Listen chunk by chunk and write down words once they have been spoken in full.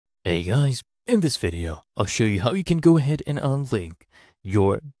Hey guys, in this video, I'll show you how you can go ahead and unlink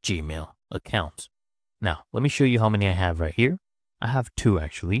your Gmail account. Now, let me show you how many I have right here. I have two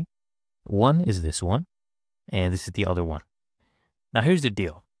actually. One is this one, and this is the other one. Now, here's the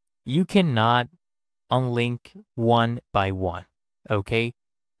deal. You cannot unlink one by one, okay?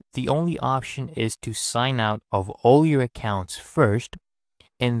 The only option is to sign out of all your accounts first,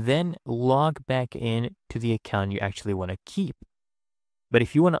 and then log back in to the account you actually want to keep. But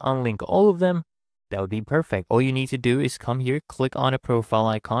if you want to unlink all of them, that would be perfect. All you need to do is come here, click on a profile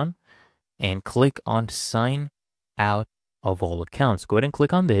icon, and click on sign out of all accounts. Go ahead and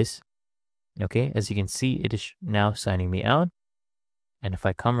click on this. Okay, as you can see, it is now signing me out. And if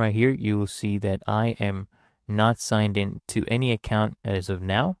I come right here, you will see that I am not signed in to any account as of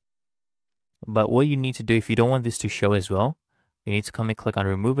now. But what you need to do, if you don't want this to show as well, you need to come and click on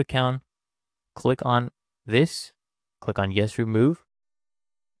remove account, click on this, click on yes, remove.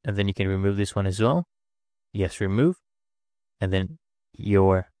 And then you can remove this one as well. Yes, remove. And then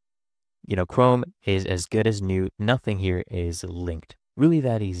your, Chrome is as good as new. Nothing here is linked. Really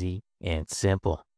that easy and simple.